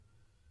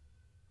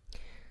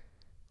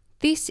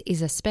This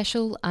is a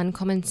special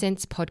Uncommon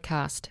Sense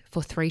podcast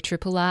for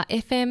 3RRR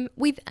FM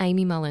with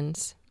Amy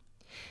Mullins.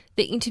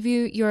 The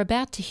interview you're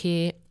about to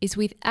hear is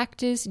with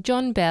actors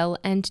John Bell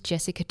and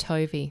Jessica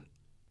Tovey.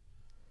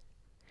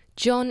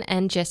 John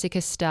and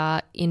Jessica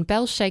star in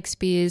Bell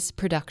Shakespeare's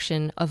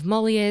production of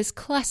Molière's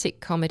classic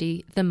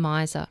comedy, The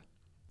Miser.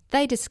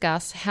 They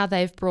discuss how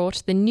they've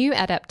brought the new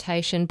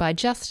adaptation by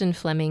Justin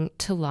Fleming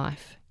to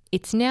life.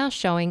 It's now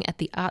showing at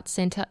the Arts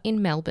Centre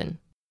in Melbourne.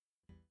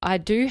 I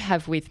do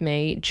have with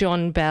me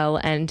John Bell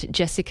and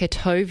Jessica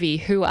Tovey,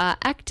 who are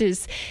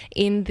actors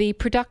in the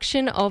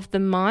production of The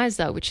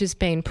Miser, which has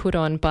been put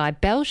on by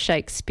Bell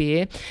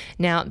Shakespeare.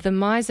 Now, The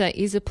Miser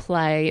is a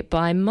play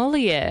by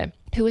Molière,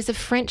 who is a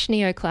French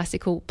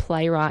neoclassical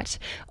playwright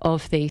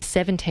of the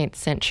 17th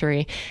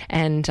century,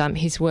 and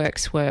his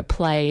works were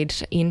played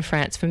in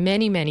France for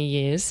many, many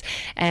years,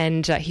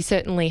 and he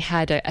certainly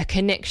had a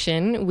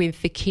connection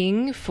with the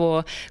king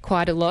for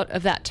quite a lot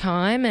of that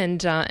time,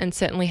 and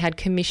certainly had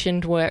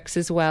commissioned works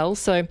as well.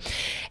 So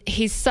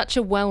he's such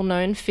a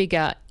well-known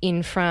figure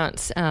in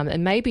France,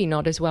 and maybe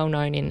not as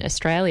well-known in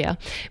Australia,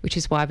 which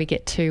is why we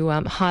get to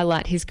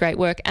highlight his great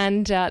work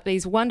and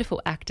these wonderful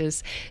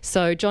actors.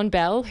 So John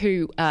Bell,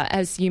 who,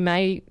 as you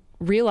may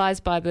realise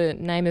by the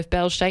name of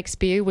Bell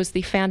Shakespeare, was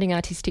the founding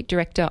artistic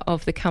director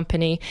of the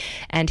company,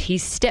 and he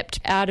stepped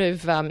out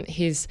of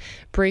his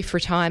brief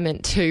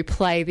retirement to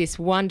play this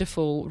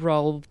wonderful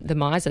role, the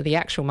miser, the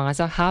actual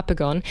miser,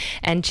 Harpagon.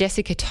 And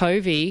Jessica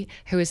Tovey,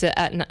 who is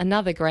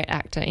another great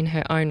actor in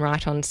her own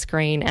right on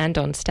screen and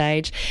on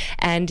stage,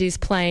 and is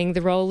playing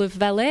the role of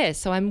Valère.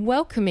 So I'm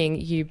welcoming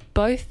you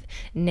both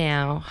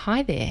now.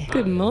 Hi there. Hi,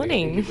 good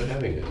morning. Thank you for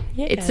having us.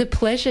 Yeah. It's a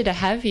pleasure to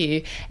have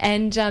you.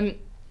 And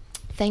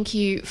thank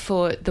you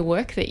for the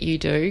work that you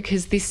do,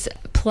 because this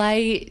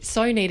play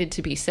so needed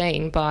to be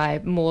seen by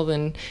more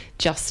than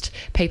just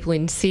people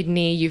in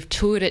Sydney. You've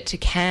toured it to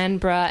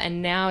Canberra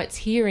and now it's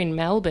here in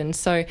Melbourne.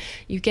 So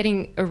you're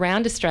getting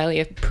around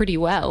Australia pretty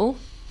well.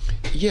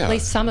 Yeah. At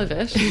least some of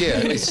it. Yeah,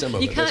 at least some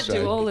of it. You can't do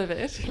right. all of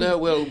it. No,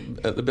 well,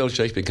 the Bell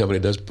Shakespeare Company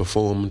does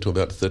perform to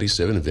about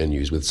 37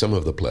 venues with some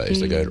of the plays.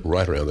 They go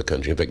right around the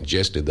country. In fact,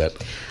 Jess did that.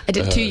 I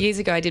did 2 years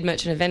ago. I did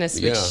Merchant of Venice,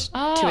 which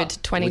toured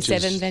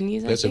 27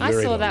 venues. That's a I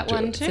very saw long that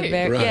tour. one too.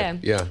 Right,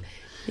 yeah.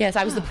 Yes,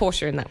 I was the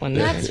Portia in that one.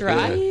 Yeah. That's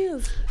right. Yeah.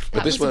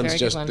 But this one's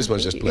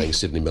just playing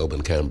Sydney,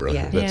 Melbourne, Canberra.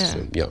 Yeah. That's,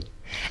 yeah.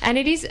 And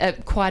it is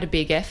quite a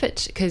big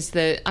effort because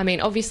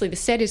obviously the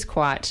set is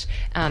quite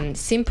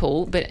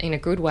simple, but in a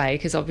good way,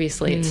 because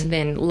obviously it's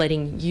then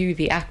letting you,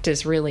 the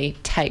actors, really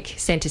take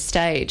centre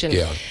stage.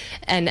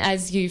 And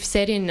as you've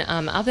said in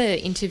other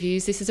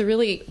interviews, this is a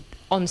really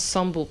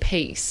ensemble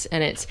piece,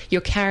 and you're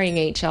carrying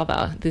each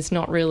other. There's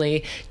not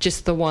really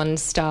just the one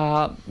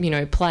star,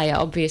 player.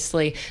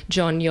 Obviously,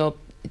 John, you're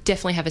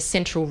definitely have a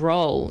central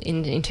role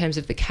in terms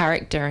of the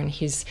character and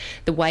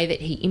the way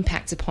that he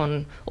impacts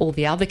upon all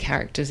the other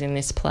characters in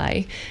this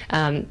play.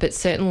 But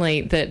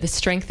certainly the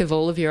strength of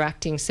all of your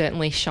acting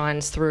certainly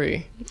shines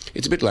through.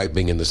 It's a bit like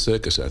being in the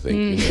circus, I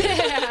think.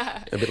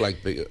 A bit like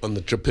on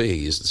the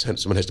trapeze,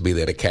 someone has to be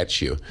there to catch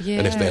you. Yeah.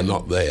 And if they're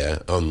not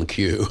there on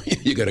cue,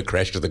 you're going to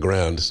crash to the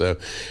ground. So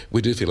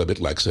we do feel a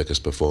bit like circus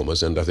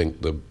performers, and I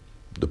think the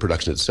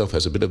production itself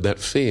has a bit of that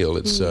feel.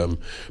 It's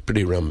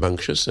pretty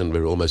rambunctious, and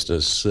we're almost in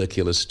a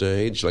circular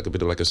stage, like a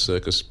bit of like a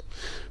circus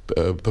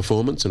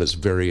performance, and it's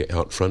very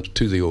out front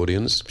to the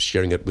audience,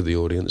 sharing it with the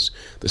audience.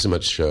 There's so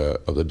much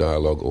of the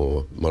dialogue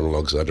or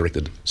monologues are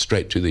directed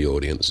straight to the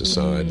audience,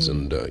 asides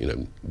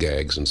and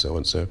gags and so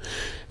on. So,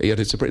 yeah,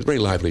 it's a very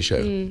lively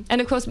show.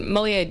 And of course,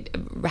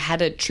 Molière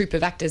had a troupe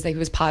of actors. He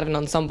was part of an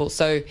ensemble,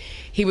 so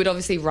he would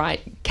obviously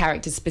write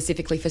characters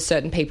specifically for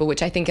certain people,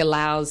 which I think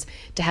allows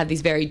to have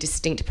these very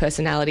distinct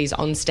personalities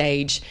on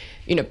stage,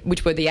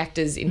 which were the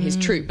actors in his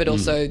troupe, but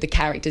also the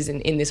characters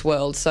in this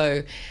world.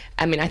 So,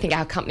 I mean, I think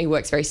our company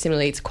works very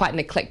similarly. It's quite an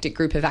eclectic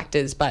group of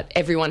actors, but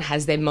everyone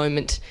has their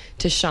moment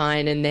to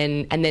shine, and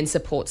then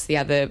supports the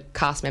other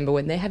cast member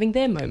when they're having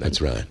their moment.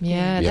 That's right.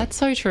 Yeah, that's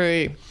so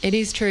true. It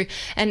is true.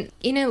 And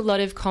in a lot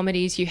of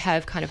comedies, you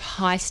have kind of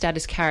high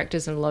status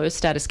characters and low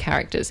status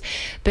characters.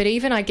 But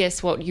even, I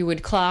guess, what you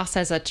would class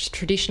as a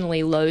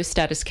traditionally low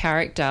status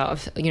character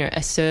of,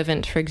 a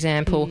servant, for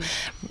example,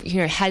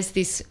 has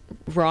this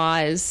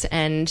rise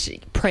and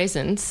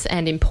presence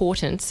and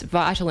importance,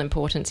 vital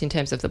importance in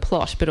terms of the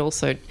plot, but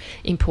also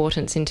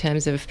importance in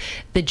terms of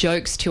the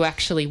jokes to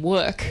actually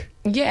work.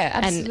 Yeah,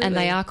 absolutely. And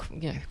they are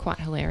quite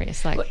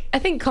hilarious. Well, I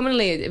think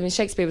commonly,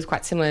 Shakespeare was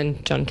quite similar,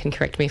 and John can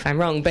correct me if I'm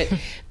wrong, but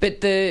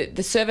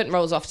the servant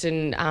roles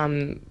often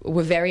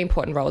were very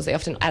important roles. They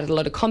often added a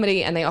lot of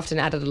comedy, and they often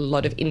added a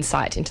lot of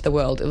insight into the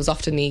world. It was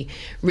often the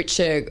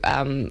richer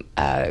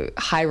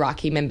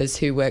hierarchy members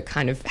who were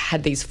kind of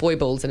had these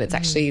foibles, and it's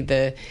actually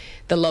the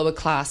lower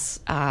class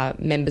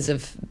members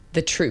of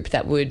the troupe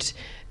that would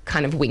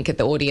kind of wink at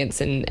the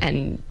audience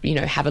and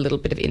have a little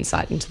bit of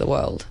insight into the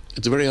world.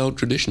 It's a very old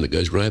tradition that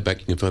goes right back.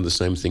 You can find the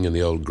same thing in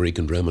the old Greek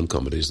and Roman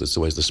comedies. There's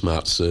always the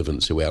smart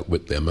servants who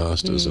outwit their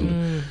masters,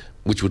 and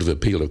which would have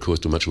appealed, of course,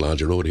 to a much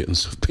larger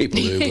audience of people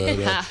who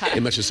were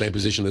in much the same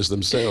position as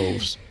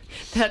themselves.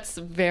 That's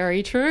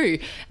very true.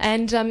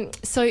 And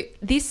so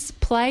this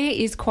play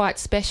is quite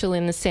special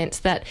in the sense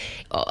that,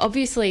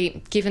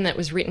 obviously, given that it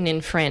was written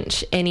in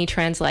French, any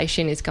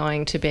translation is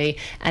going to be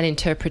an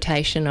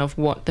interpretation of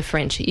what the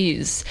French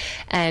is.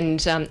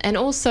 And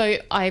also,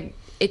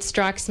 it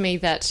strikes me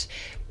that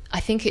I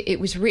think it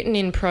was written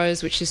in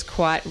prose, which is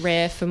quite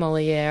rare for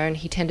Molière, and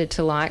he tended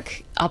to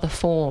like other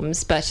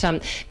forms. But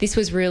this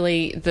was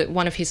really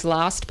one of his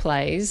last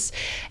plays.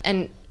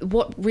 And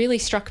what really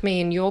struck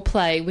me in your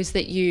play was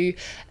that you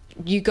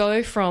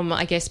go from,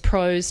 I guess,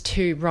 prose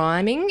to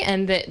rhyming,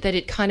 and that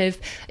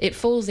it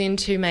falls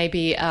into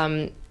maybe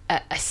a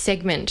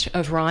segment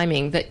of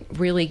rhyming that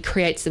really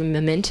creates a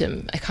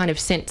momentum, a kind of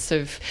sense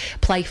of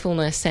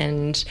playfulness,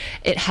 and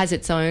it has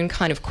its own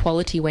kind of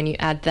quality when you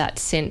add that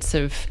sense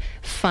of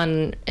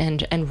fun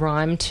and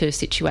rhyme to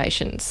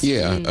situations.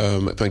 Yeah,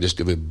 if I can just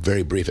give a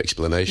very brief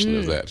explanation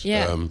of that.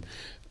 Yeah.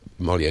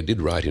 Molière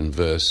did write in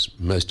verse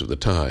most of the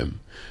time,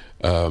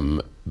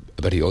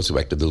 but he also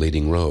acted the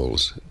leading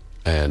roles.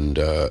 And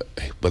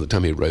by the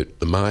time he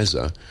wrote The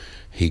Miser,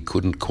 he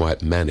couldn't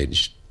quite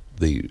manage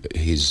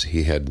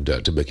he had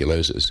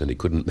tuberculosis, and he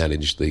couldn't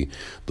manage the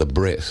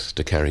breath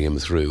to carry him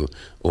through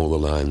all the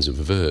lines of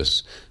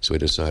verse, so he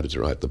decided to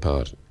write the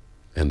part,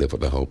 and therefore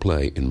the whole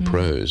play, in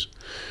prose.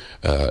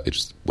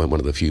 It's one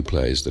of the few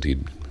plays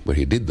where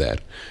he did that,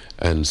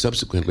 and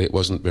subsequently it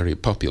wasn't very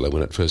popular.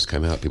 When it first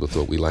came out, people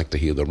thought, we like to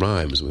hear the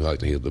rhymes, we like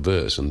to hear the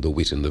verse and the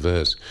wit in the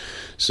verse.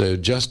 So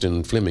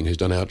Justin Fleming, who's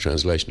done our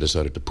translation,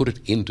 decided to put it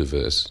into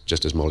verse,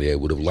 just as Molière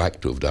would have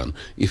liked to have done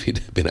if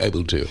he'd been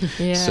able to.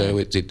 Yeah. So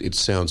it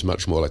sounds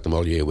much more like the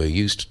Molière we're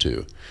used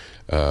to.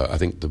 I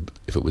think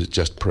if it was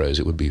just prose,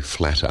 it would be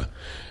flatter.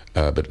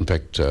 But in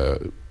fact,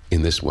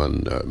 in this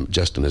one,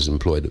 Justin has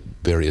employed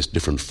various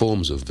different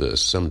forms of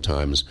verse,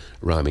 sometimes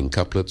rhyming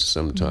couplets,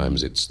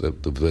 sometimes it's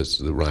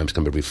the rhymes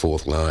come every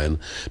fourth line,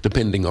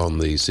 depending on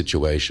the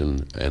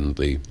situation and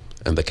the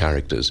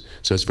characters.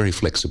 So it's very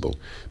flexible.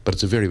 But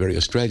it's a very, very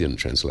Australian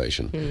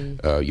translation.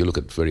 You look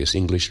at various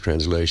English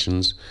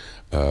translations,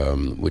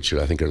 which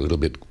I think are a little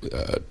bit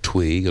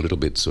twee, a little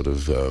bit sort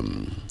of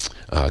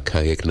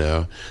archaic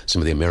now.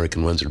 Some of the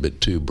American ones are a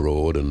bit too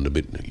broad and a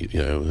bit,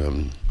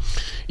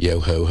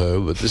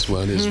 yo-ho-ho, but this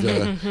one is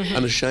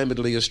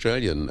unashamedly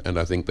Australian, and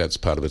I think that's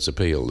part of its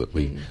appeal, that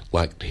we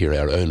like to hear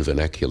our own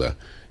vernacular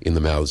in the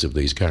mouths of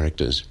these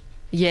characters.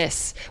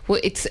 Yes. Well,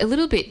 it's a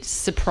little bit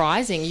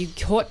surprising. You're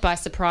caught by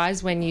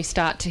surprise when you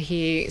start to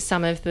hear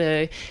some of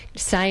the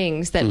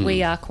sayings that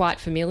we are quite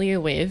familiar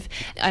with.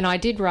 And I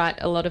did write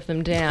a lot of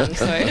them down,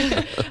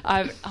 so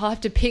I'll have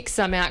to pick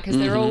some out because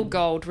they're all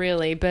gold,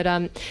 really. But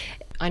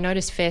I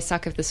noticed fair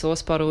suck of the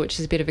sauce bottle, which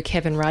is a bit of a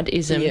Kevin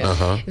Rudd-ism.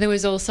 Yeah. There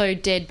was also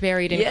dead,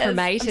 buried and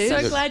cremated.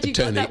 I'm so glad you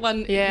got that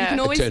one. Yeah. You can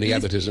always Tony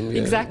Abbotism.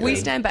 Yeah. Exactly. We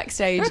stand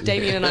backstage,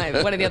 Damien and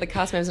I, one of the other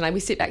cast members and I, we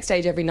sit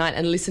backstage every night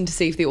and listen to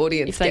see if the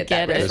audience get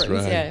that reference.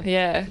 Right.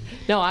 Yeah.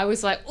 No, I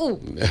was like,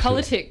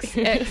 politics,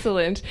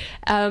 excellent.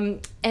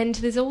 And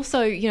there's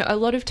also, a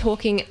lot of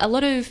talking, a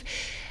lot of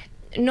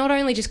not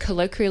only just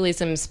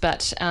colloquialisms,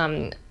 but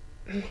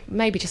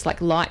maybe just like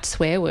light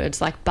swear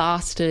words like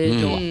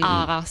bastard or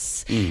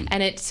arse,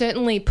 and it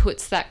certainly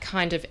puts that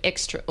kind of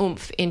extra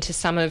oomph into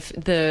some of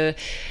the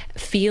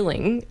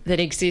feeling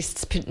that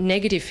exists,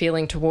 negative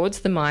feeling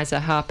towards the miser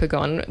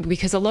Harpagon,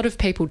 because a lot of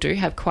people do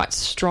have quite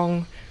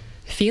strong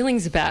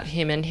feelings about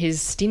him and his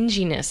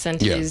stinginess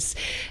and his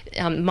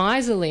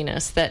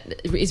miserliness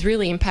that is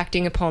really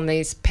impacting upon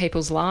these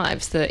people's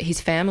lives,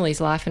 his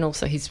family's life and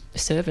also his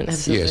servants.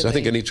 Absolutely. Yes, I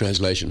think any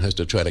translation has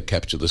to try to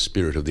capture the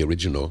spirit of the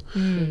original,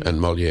 and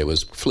Molière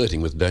was flirting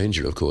with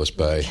danger, of course,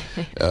 by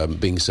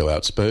being so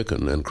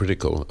outspoken and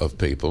critical of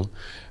people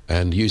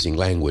and using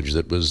language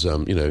that was,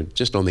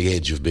 just on the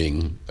edge of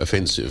being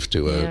offensive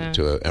to an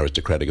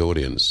aristocratic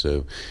audience.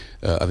 So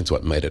I think it's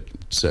what made it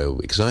so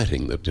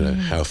exciting that,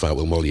 how far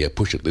will Molière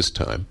push it this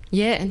time?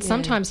 Yeah, and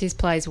sometimes his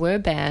plays were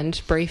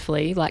banned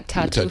briefly, like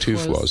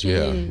Tartuffe was.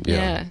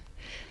 Yeah.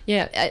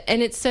 Yeah,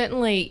 and it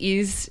certainly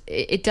is,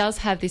 it does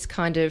have this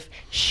kind of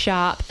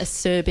sharp,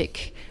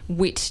 acerbic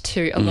wit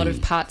to a lot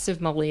of parts of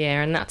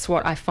Molière, and that's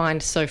what I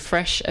find so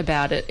fresh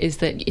about it, is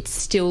that it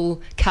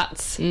still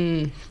cuts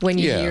when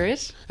you hear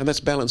it. And that's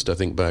balanced, I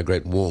think, by a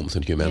great warmth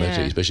and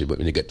humanity, especially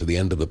when you get to the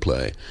end of the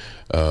play.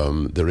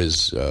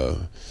 There's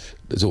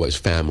always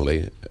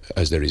family,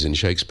 as there is in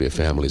Shakespeare.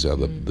 Families are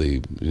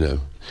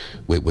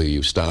where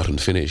you start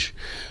and finish,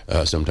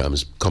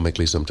 sometimes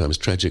comically, sometimes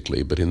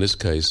tragically. But in this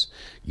case,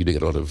 you do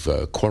get a lot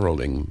of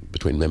quarrelling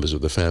between members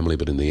of the family,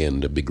 but in the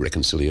end, a big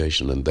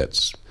reconciliation, and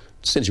that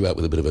sends you out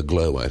with a bit of a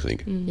glow, I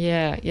think.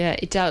 Yeah,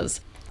 it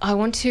does. I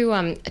want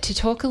to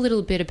talk a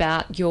little bit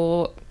about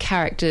your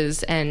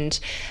characters and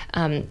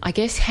I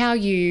guess how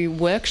you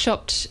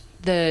workshopped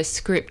the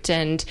script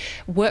and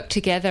work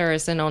together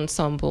as an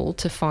ensemble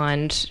to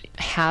find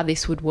how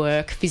this would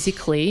work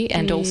physically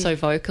and also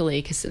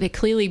vocally, because they're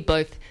clearly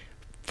both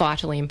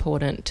vitally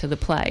important to the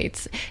play.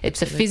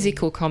 It's a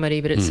physical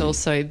comedy, but it's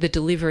also the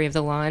delivery of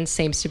the lines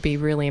seems to be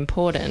really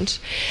important.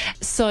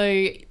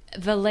 So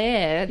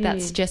Valere,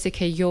 that's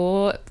Jessica,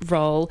 your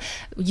role,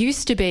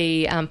 used to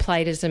be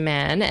played as a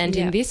man, and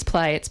in this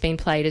play it's been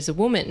played as a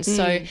woman.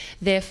 So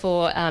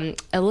therefore,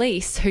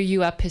 Elise, who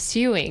you are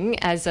pursuing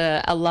as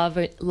a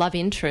love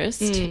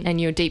interest,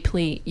 and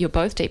you're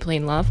both deeply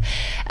in love,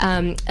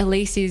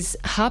 Elise is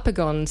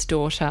Harpagon's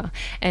daughter.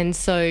 And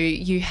so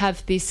you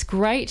have this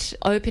great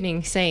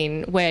opening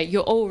scene where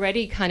you're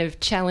already kind of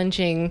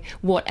challenging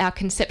what our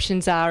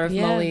conceptions are of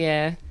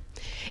Molière.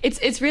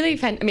 It's really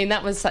fun. I mean,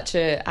 that was such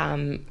a.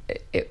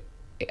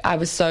 I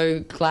was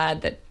so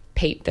glad that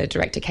Pete, the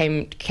director,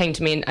 came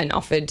to me and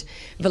offered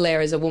Valere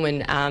as a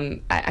woman. I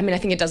mean, I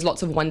think it does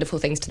lots of wonderful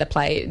things to the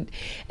play.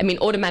 I mean,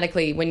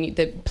 automatically when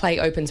the play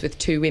opens with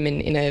two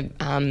women in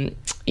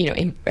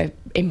a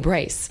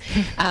embrace,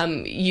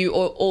 you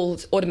all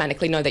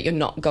automatically know that you're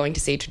not going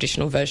to see a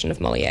traditional version of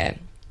Molière.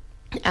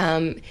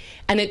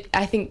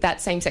 I think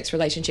that same-sex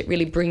relationship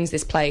really brings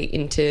this play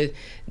into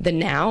the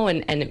now,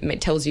 and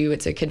it tells you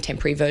it's a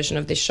contemporary version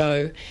of this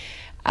show.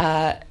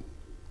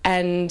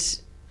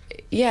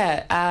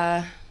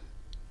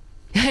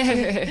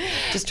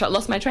 Just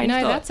lost my train of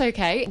thought. No, that's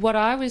okay. What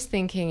I was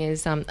thinking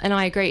is, and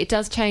I agree, it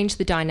does change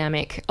the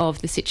dynamic of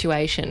the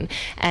situation,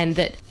 and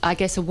that I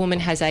guess a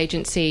woman has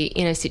agency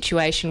in a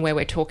situation where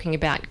we're talking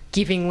about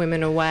giving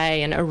women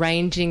away and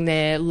arranging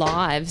their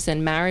lives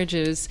and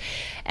marriages.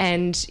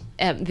 And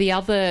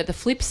the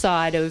flip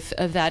side of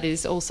that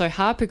is also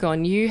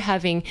Harpagon, you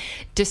having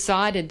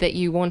decided that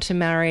you want to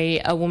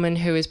marry a woman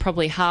who is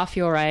probably half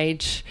your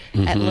age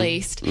at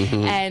least,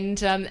 and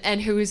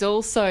who is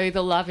also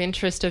the love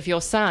interest of your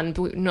son,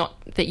 but not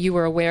that you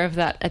were aware of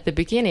that at the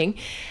beginning.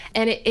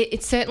 And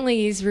it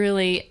certainly is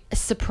really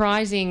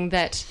surprising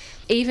that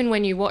even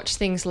when you watch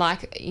things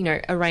like,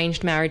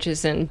 arranged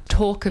marriages and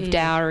talk of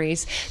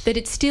dowries, that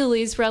it still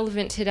is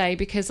relevant today,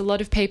 because a lot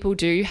of people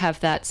do have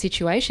that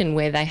situation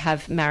where they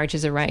have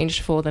marriages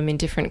arranged for them in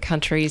different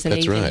countries and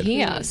That's even right.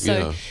 here.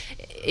 So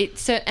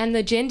and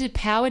the gendered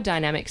power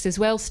dynamics as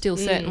well still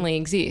certainly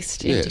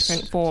exist in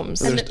different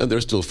forms. And there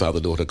are still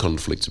father-daughter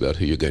conflicts about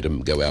who you're going to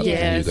go out with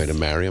and who you're going to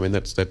marry. I mean,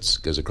 that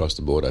goes across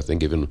the board, I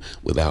think, even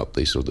without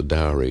the sort of the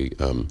dowry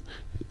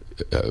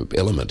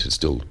element. It's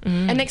still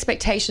and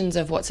expectations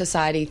of what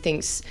society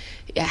thinks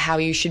how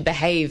you should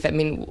behave. I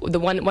mean,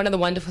 one of the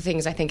wonderful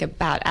things I think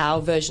about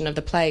our version of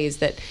the play is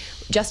that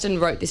Justin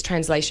wrote this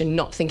translation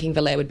not thinking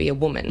Valere would be a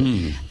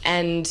woman,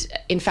 and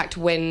in fact,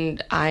 when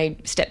I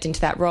stepped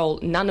into that role,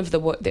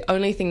 the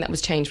only thing that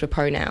was changed were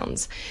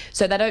pronouns.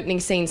 So that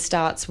opening scene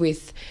starts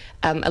with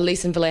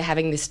Elise and Valere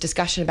having this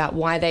discussion about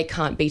why they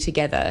can't be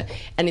together.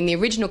 And in the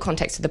original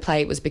context of the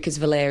play, it was because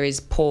Valere is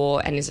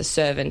poor and is a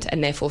servant,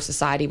 and therefore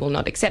society will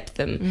not accept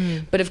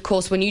them. But of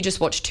course, when you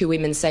just watch two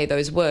women say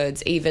those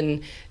words,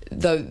 even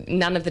though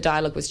none of the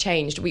dialogue was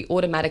changed, we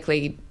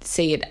automatically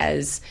see it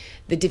as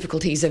the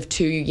difficulties of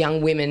two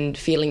young women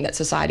feeling that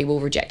society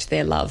will reject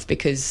their love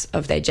because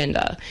of their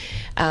gender.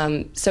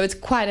 So it's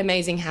quite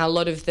amazing how a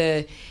lot of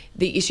the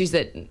issues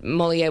that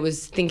Molière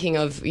was thinking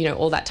of,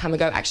 all that time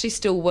ago actually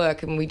still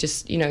work, and we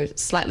just,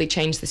 slightly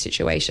change the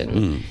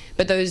situation.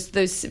 But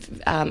those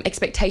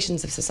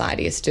expectations of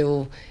society are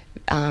still,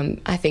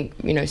 I think,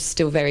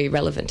 still very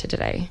relevant to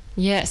today.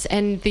 Yes,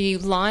 and the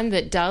line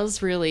that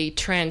does really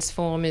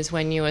transform is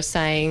when you are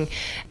saying,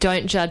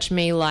 "Don't judge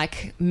me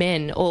like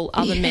men, all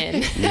other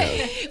men."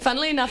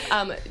 Funnily enough,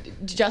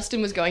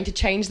 Justin was going to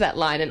change that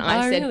line, and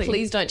I said, really?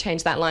 "Please don't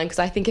change that line," because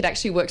I think it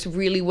actually works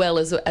really well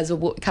as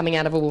coming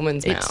out of a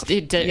woman's mouth.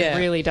 It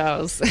really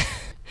does.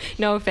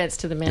 No offence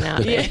to the men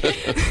out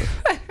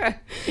there.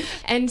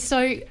 And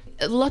so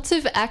lots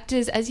of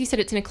actors, as you said,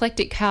 it's an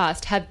eclectic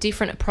cast, have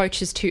different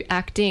approaches to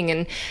acting.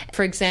 And,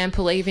 for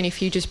example, even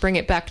if you just bring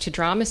it back to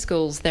drama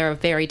schools, there are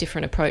very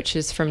different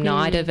approaches from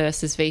NIDA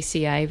versus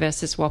VCA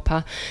versus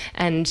WAPA.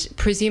 And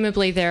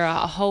presumably there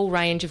are a whole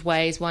range of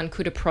ways one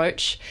could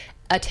approach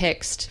a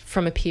text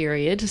from a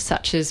period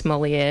such as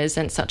Molière's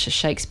and such as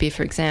Shakespeare,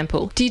 for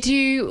example. Did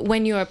you,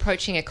 when you're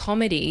approaching a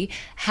comedy,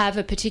 have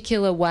a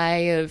particular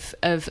way of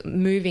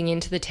moving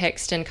into the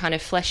text and kind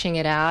of fleshing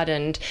it out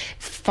and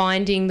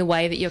finding the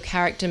way that your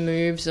character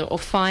moves, or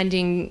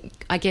finding,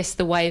 I guess,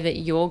 the way that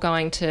you're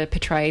going to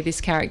portray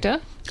this character?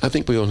 I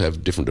think we all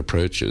have different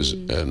approaches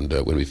and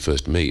when we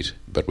first meet,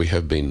 but we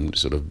have been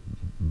sort of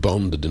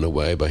bonded in a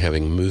way by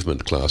having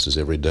movement classes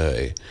every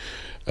day.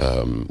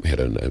 We had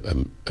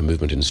a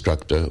movement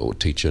instructor or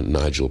teacher,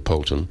 Nigel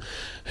Poulton,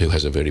 who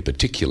has a very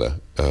particular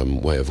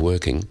way of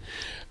working,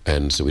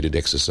 and so we did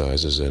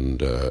exercises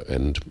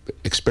and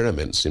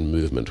experiments in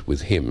movement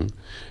with him,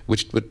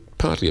 which were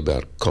partly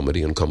about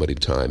comedy and comedy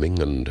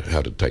timing and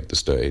how to take the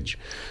stage,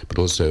 but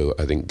also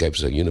I think gave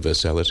us a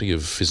universality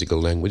of physical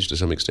language to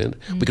some extent.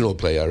 We can all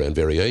play our own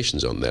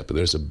variations on that, but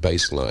there's a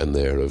baseline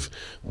there of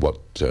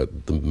what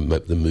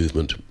the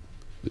movement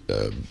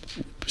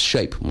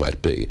shape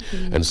might be.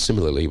 And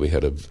similarly, we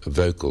had a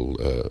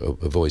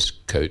voice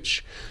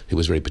coach who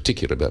was very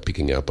particular about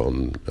picking up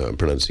on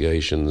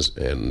pronunciations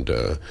and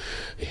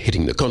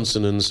hitting the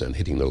consonants and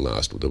hitting the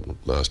last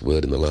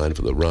word in the line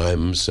for the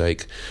rhyme's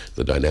sake,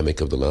 the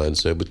dynamic of the line.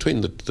 So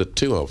between the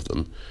two of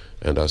them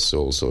and us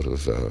all sort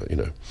of,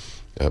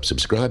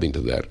 subscribing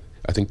to that,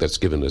 I think that's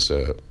given us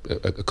a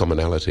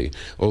commonality.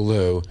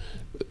 Although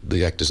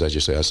the actors, as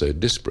you say, are so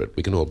disparate,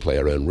 we can all play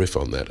our own riff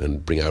on that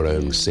and bring our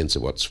own sense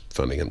of what's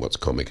funny and what's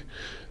comic,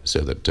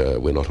 so that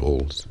we're not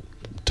all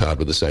tarred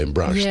with the same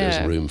brush. Yeah.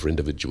 There's room for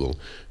individual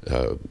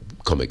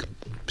comic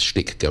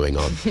shtick going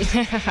on.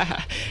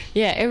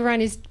 Yeah,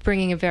 everyone is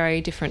bringing a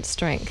very different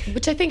strength.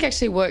 Which I think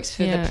actually works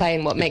for the play,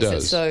 and what makes it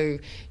does. so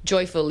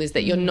joyful is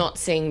that you're not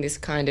seeing this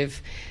kind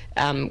of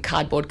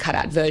cardboard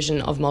cutout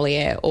version of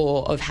Molière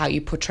or of how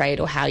you portray it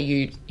or how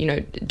you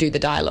do the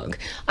dialogue.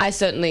 I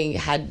certainly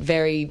had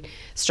very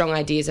strong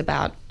ideas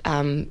about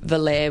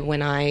Valère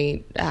when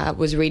I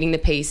was reading the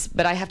piece,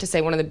 but I have to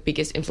say one of the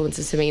biggest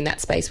influences for me in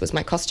that space was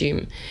my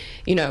costume.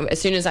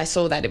 As soon as I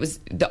saw that, it was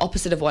the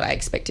opposite of what I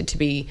expected to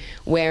be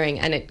wearing,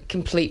 and it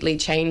completely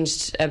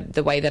changed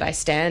the way that I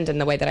stand and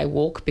the way that I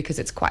walk, because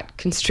it's quite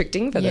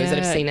constricting for those that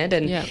have seen it,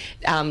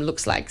 and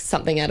looks like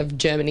something out of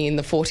Germany in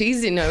the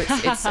 40s.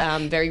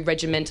 It's very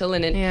regimental,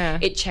 and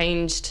it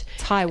changed.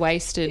 It's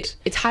high-waisted.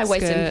 It's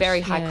high-waisted and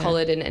very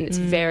high-collared, and it's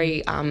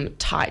very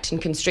tight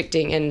and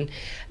constricting. And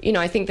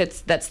I think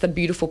that's the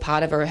beautiful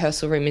part of a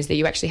rehearsal room, is that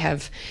you actually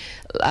have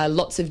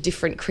lots of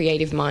different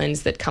creative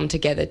minds that come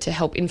together to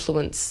help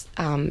influence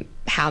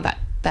how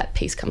that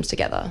piece comes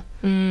together.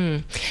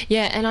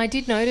 Yeah, and I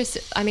did notice,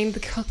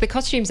 the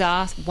costumes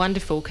are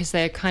wonderful, because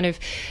they're kind of,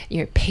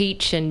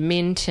 peach and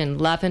mint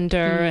and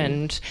lavender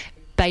and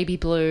baby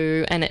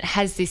blue, and it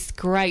has this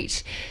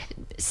great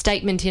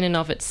statement in and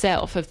of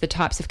itself of the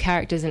types of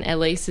characters, and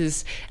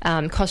Elise's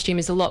costume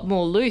is a lot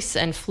more loose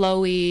and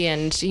flowy,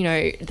 and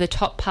the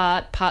top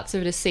parts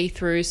of it are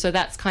see-through, so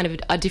that's kind of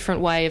a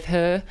different way of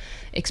her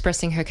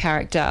expressing her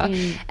character.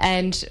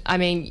 And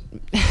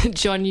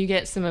John, you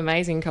get some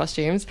amazing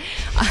costumes.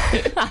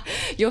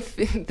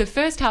 The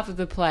first half of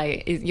the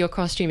play, your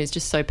costume is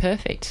just so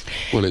perfect.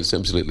 Well, it's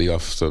absolutely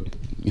off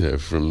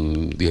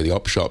from the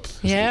op shop.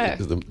 Yeah.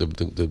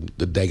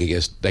 The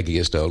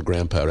daggiest old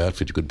grandpa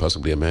outfit you could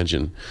possibly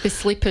imagine. The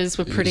slippers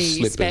were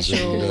pretty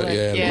special.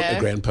 And, a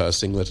grandpa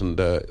singlet, and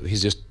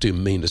he's just too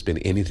mean to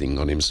spend anything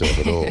on himself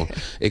at all,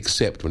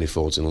 except when he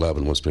falls in love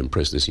and wants to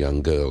impress this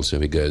young girl, so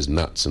he goes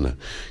nuts and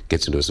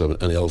gets into a sort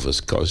of an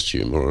Elvis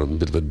costume, or a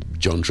bit of a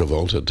John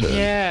Travolta turn.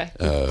 Yeah,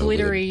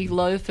 glittery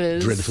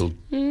loafers. Dreadful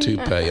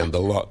toupee and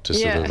the lot to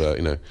sort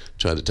of,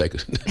 trying to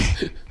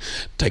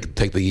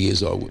take the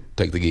years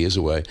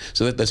away.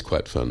 So that's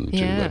quite fun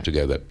to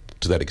go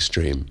to that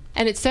extreme.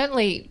 And it's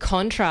certainly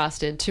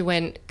contrasted to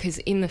because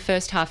in the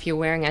first half you're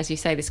wearing, as you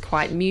say, this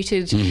quite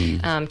muted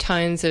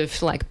tones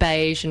of like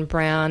beige and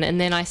brown, and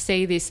then I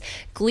see this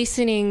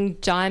glistening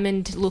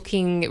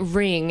diamond-looking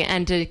ring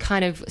and a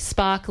kind of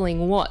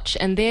sparkling watch,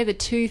 and they're the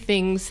two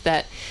things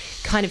that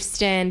kind of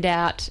stand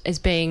out as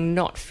being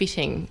not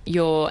fitting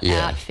your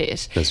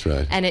outfit. That's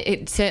right. And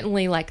it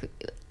certainly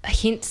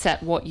hints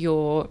at what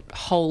your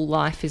whole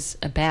life is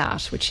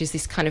about, which is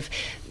this kind of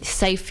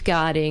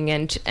safeguarding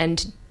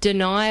and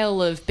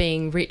denial of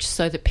being rich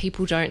so that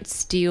people don't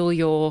steal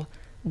your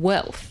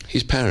wealth.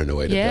 He's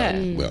paranoid about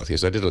wealth.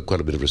 Yes, I did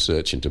quite a bit of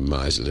research into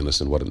miserliness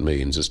and what it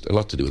means. Just a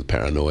lot to do with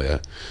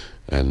paranoia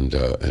and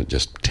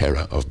just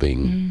terror of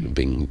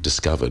being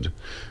discovered,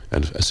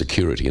 and a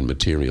security in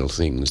material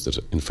things that,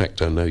 in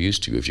fact, are no use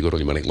to you. If you've got all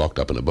your money locked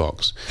up in a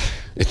box,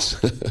 it's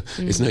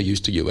it's no use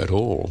to you at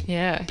all.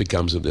 Yeah. It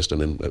becomes just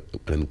an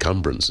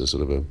encumbrance, a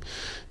sort of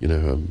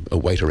a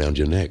weight around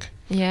your neck.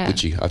 Yeah.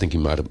 Which I think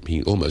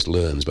he almost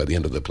learns by the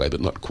end of the play, but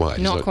not quite.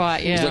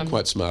 He's not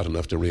quite smart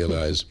enough to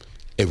realise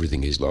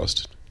everything he's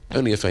lost.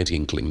 Only a faint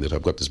inkling that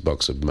I've got this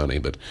box of money,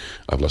 but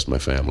I've lost my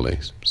family.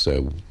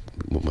 So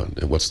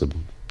what's the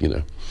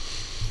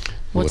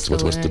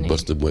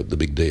What's the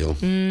big deal?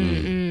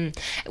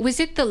 Was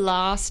it the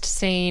last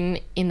scene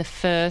in the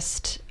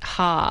first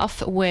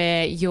half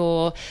where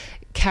your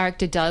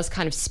character does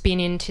kind of spin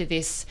into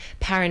this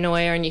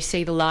paranoia and you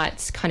see the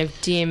lights kind of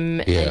dim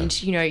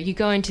and you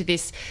go into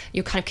this,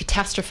 you're kind of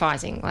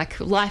catastrophizing, like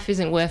life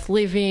isn't worth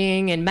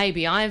living and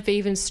maybe I've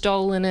even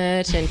stolen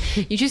it, and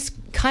you just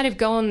kind of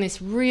go on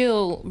this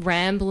real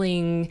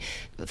rambling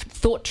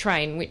thought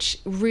train, which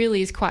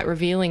really is quite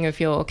revealing of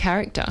your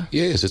character.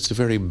 Yes, it's a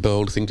very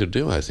bold thing to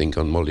do, I think,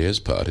 on Molière's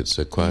part. It's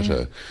quite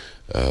a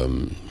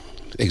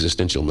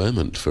existential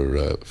moment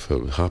for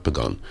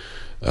Harpagon.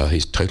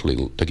 He's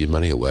totally taking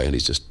money away and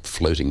he's just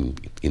floating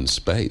in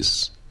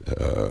space,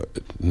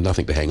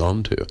 nothing to hang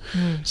on to.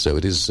 So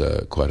it is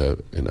quite a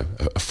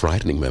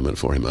frightening moment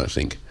for him, I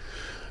think.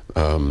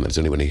 It's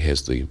only when he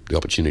has the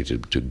opportunity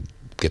to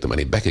get the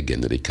money back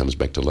again that he comes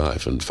back to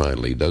life and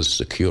finally does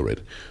secure it,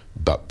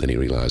 but then he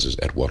realises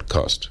at what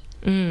cost.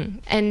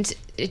 And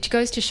it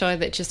goes to show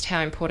that just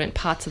how important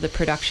parts of the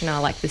production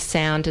are, like the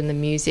sound and the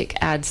music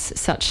adds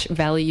such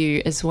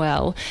value as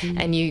well.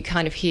 And you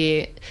kind of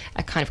hear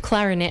a kind of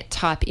clarinet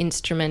type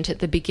instrument at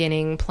the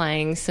beginning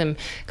playing some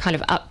kind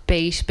of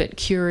upbeat but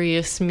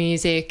curious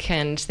music,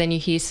 and then you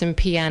hear some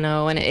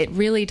piano, and it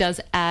really does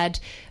add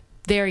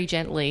very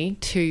gently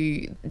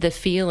to the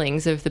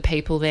feelings of the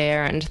people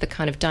there and the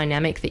kind of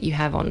dynamic that you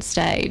have on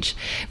stage,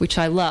 which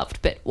I loved.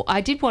 But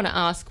I did want to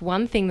ask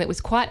one thing that was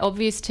quite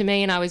obvious to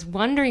me, and I was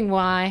wondering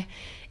why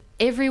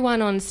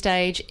everyone on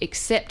stage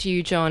except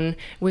you, John,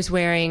 was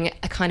wearing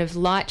a kind of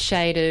light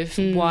shade of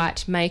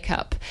white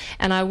makeup.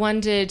 And I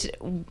wondered,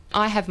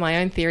 I have my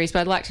own theories,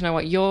 but I'd like to know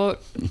what your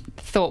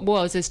thought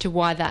was as to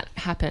why that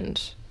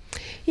happened.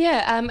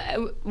 Yeah,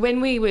 when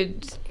we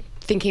would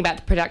thinking about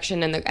the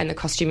production and the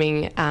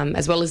costuming,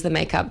 as well as the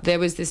makeup, there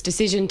was this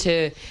decision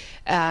to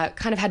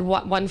kind of had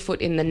one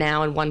foot in the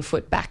now and one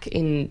foot back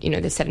in,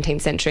 the 17th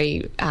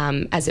century,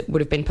 as it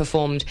would have been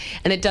performed.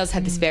 And it does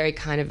have this very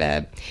kind of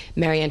a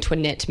Marie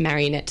Antoinette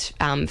marionette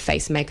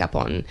face makeup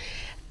on.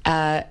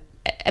 But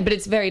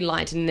it's very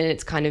light, and then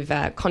it's kind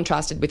of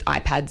contrasted with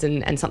iPads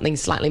and something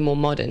slightly more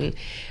modern.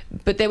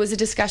 But there was a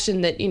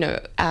discussion that,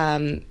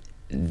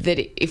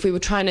 that if we were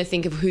trying to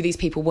think of who these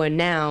people were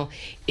now,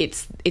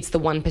 it's the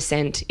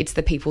 1%, it's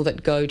the people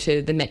that go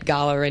to the Met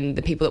Gala and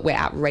the people that wear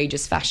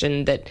outrageous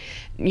fashion that,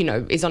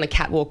 is on a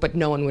catwalk but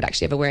no one would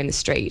actually ever wear in the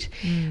street.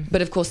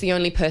 But of course the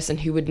only person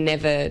who would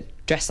never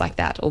dress like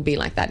that or be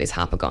like that is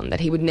Harpagon, that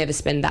he would never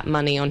spend that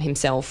money on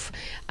himself.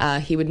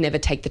 He would never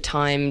take the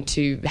time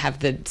to have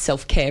the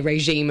self-care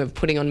regime of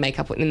putting on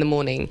makeup in the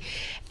morning.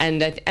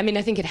 And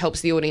I think it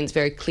helps the audience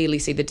very clearly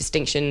see the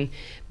distinction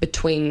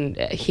between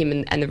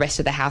him and the rest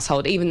of the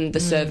household. Even the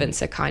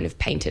servants are kind of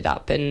painted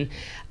up, and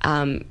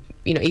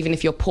even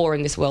if you're poor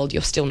in this world,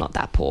 you're still not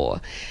that poor.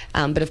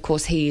 But of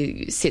course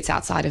he sits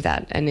outside of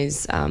that and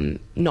is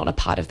not a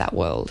part of that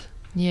world.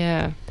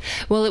 Yeah.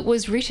 Well, it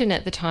was written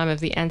at the time of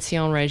the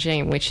Ancien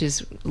regime, which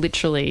is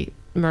literally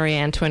Marie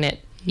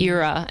Antoinette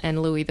era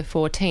and Louis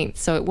XIV.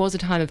 So it was a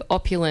time of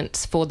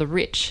opulence for the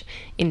rich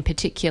in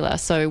particular.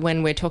 So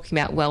when we're talking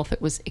about wealth,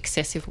 it was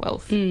excessive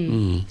wealth.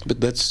 But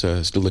that's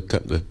still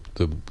the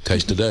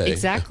case today.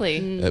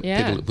 Exactly.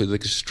 People with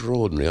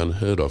extraordinary,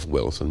 unheard of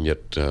wealth, and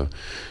yet,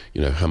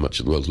 how much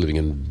of the world's living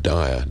in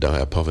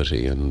dire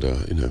poverty and,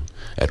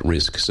 at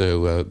risk.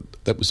 So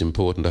that was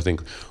important. I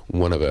think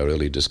one of our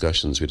early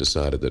discussions, we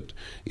decided that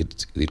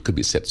it could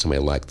be set somewhere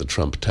like the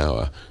Trump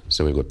Tower.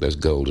 So we've got those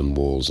golden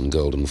walls and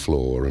golden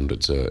floor, and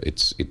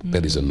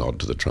that is a nod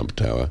to the Trump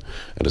Tower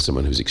and to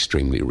someone who's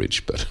extremely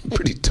rich but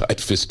pretty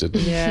tight-fisted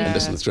and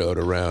doesn't throw it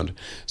around.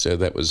 So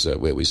that was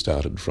where we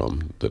started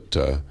from, that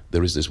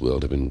there is this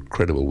world of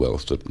incredible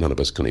wealth that none of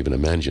us can even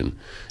imagine,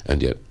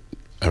 and yet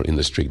are in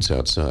the streets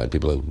outside.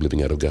 People are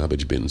living out of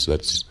garbage bins.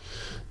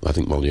 I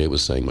think Molière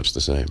was saying much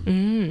the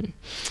same.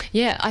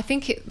 Yeah, I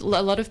think a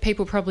lot of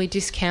people probably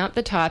discount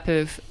the type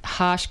of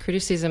harsh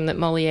criticism that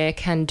Molière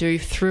can do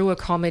through a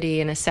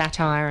comedy and a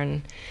satire,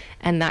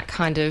 and that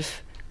kind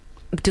of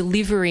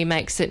delivery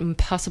makes it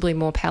possibly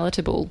more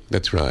palatable.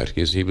 That's right.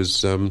 Yes, he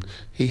was.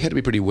 He had to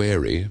be pretty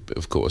wary,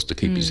 of course, to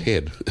keep his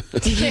head.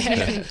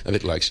 A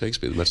bit like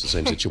Shakespeare, much the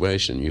same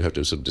situation. You have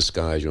to sort of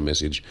disguise your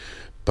message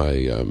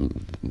by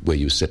where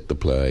you set the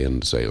play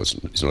and say,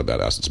 it's not about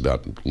us, it's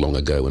about long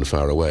ago and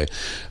far away.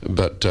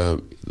 But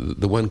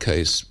the one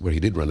case where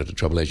he did run into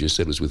trouble, as you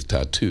said, was with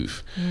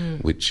Tartuffe,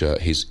 which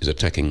he's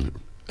attacking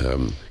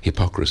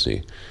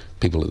hypocrisy.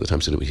 People at the time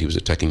said he was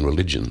attacking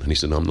religion, and he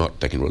said, no, I'm not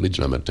attacking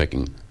religion, I'm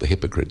attacking the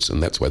hypocrites,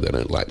 and that's why they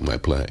don't like my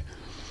play.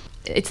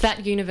 It's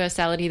that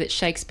universality that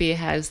Shakespeare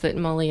has that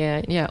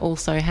Molière,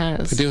 also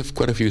has. They do have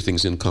quite a few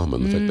things in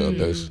common. In fact,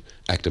 they're both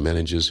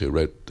actor-managers who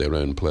wrote their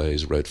own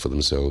plays, wrote for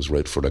themselves,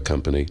 wrote for a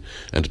company,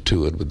 and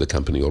toured with the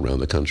company all around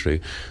the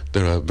country.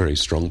 There are very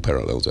strong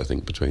parallels, I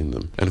think, between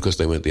them. And, of course,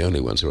 they weren't the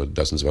only ones. There are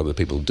dozens of other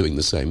people doing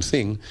the same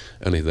thing,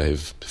 only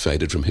they've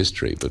faded from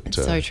history. But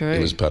so true. It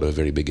was part of a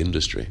very big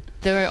industry.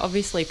 There are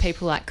obviously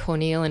people like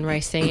Corneille and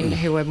Racine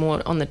who were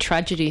more on the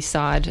tragedy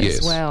side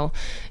as well.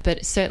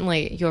 But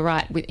certainly, you're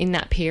right, in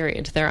that period,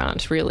 there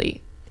aren't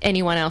really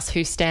anyone else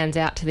who stands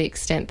out to the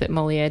extent that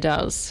Molière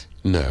does.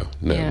 No,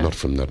 not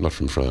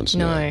from France.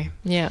 No,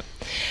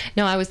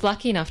 I was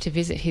lucky enough to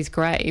visit his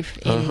grave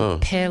in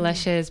Père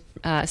Lachaise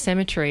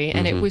cemetery,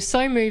 and it was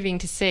so moving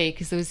to see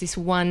because there was this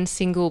one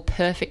single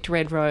perfect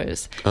red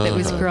rose that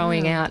was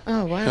growing out.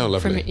 Oh wow! How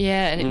lovely!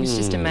 And it was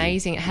just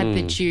amazing. It had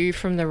the dew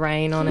from the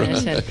rain on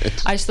it, and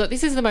I just thought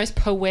this is the most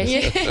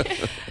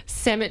poetic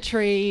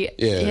cemetery.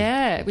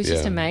 Yeah, it was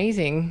just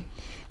amazing.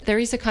 There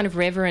is a kind of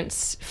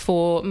reverence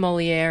for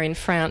Molière in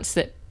France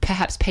that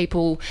perhaps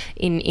people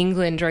in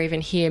England or even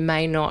here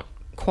may not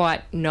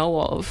quite know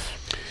of.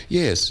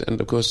 Yes, and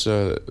of course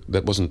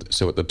that wasn't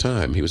so at the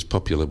time. He was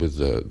popular with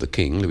the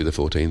king, Louis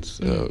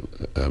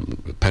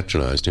XIV,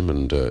 patronised him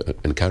and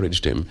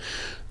encouraged him.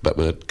 But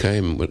when it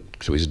came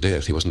to his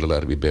death, he wasn't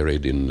allowed to be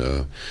buried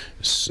in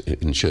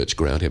church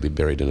ground. He had to be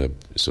buried in a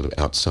sort of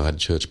outside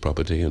church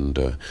property and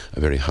a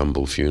very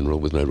humble funeral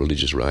with no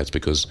religious rites,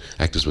 because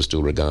actors were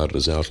still regarded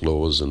as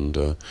outlaws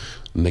and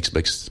next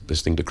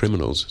best thing to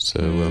criminals. So,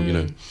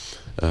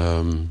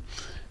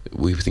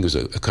 we think it was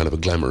a kind of a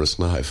glamorous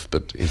life,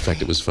 but in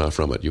fact it was far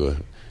from it. You were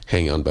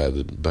hanging on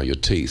by your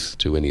teeth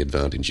to any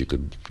advantage you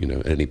could,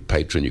 any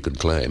patron you could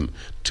claim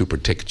to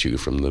protect you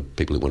from the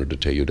people who wanted to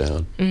tear you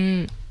down.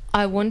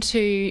 I want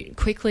to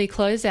quickly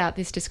close out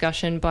this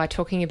discussion by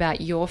talking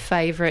about your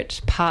favourite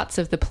parts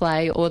of the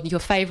play or your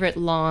favourite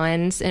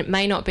lines. It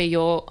may not be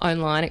your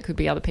own line, it could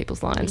be other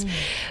people's lines.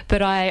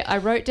 But I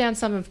wrote down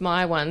some of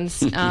my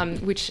ones,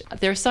 which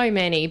there are so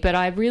many, but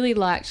I really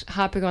liked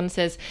Harpagon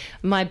says,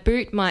 "My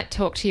boot might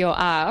talk to your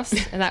ass,"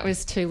 and that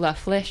was to La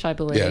Flèche, I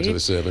believe. Yeah, to the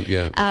servant,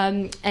 yeah.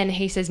 And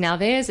he says, "Now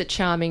there's a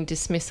charming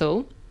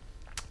dismissal."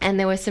 And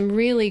there were some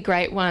really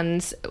great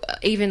ones,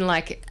 even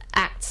like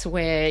acts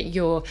where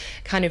you're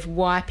kind of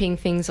wiping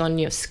things on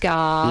your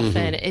scarf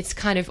and it's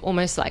kind of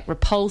almost like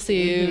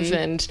repulsive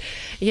and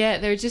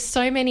there are just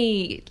so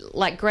many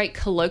like great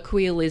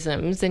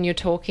colloquialisms and you're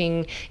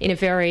talking in a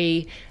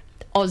very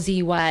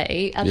Aussie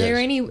way. Are there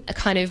any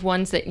kind of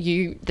ones that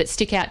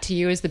stick out to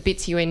you as the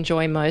bits you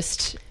enjoy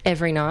most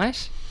every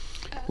night?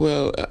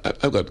 Well,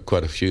 I've got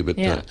quite a few, but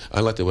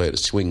I like the way it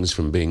swings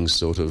from being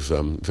sort of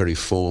very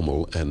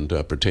formal and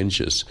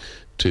pretentious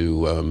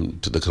to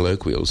the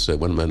colloquials. So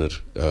one minute,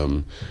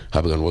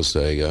 Harpagon will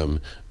say,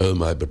 "Oh,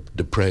 my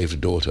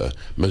depraved daughter,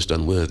 most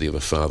unworthy of a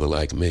father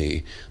like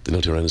me." Then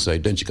he'll turn around and say,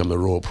 "Don't you come to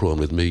raw prawn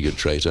with me, you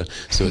traitor."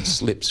 So it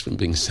slips from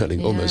being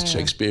sounding almost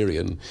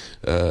Shakespearean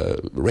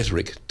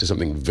rhetoric to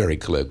something very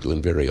colloquial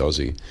and very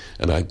Aussie.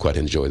 And I quite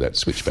enjoy that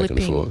switch back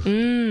and forth.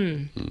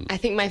 I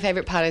think my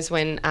favourite part is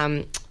when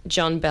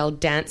John Bell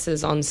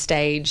dances on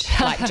stage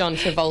like John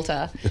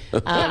Travolta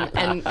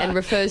and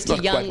refers to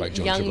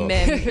young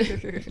men.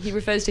 He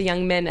refers to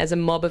young men as a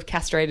mob of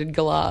castrated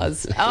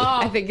galahs.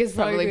 I think is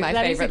probably my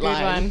favourite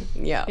line.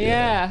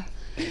 Yeah.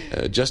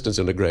 Justin's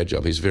done a great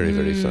job. He's very,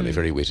 very funny,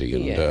 very witty,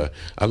 and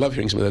I love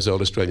hearing some of those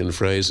old Australian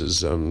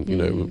phrases,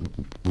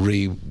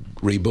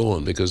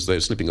 reborn, because they're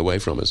slipping away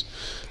from us.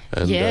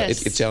 And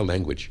it's our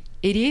language.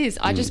 It is.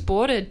 I just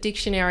bought a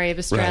dictionary of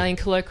Australian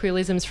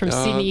colloquialisms from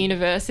Sydney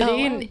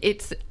University, and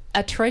it's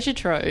a treasure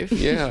trove.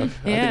 Yeah, I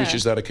think we should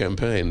start a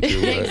campaign.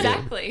 To,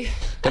 exactly.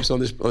 Perhaps on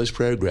this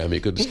program, you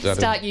could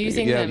start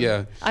using them.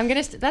 Yeah, I'm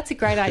gonna. That's a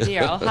great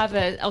idea.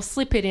 I'll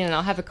slip it in, and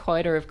I'll have a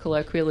quota of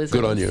colloquialisms.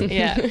 Good on you.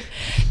 Yeah.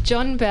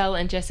 John Bell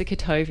and Jessica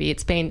Tovey,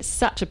 it's been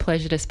such a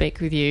pleasure to speak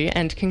with you,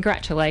 and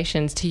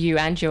congratulations to you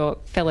and your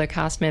fellow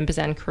cast members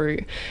and crew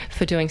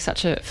for doing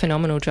such a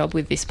phenomenal job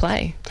with this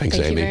play. Thanks,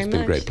 Amy. It's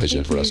been a great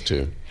pleasure for us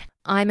too.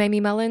 I'm Amy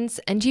Mullins,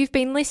 and you've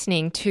been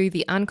listening to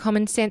the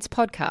Uncommon Sense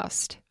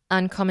podcast.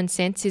 Uncommon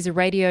Sense is a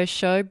radio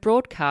show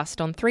broadcast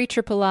on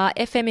 3RRR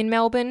FM in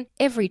Melbourne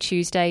every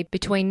Tuesday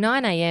between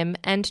 9am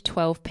and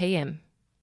 12pm.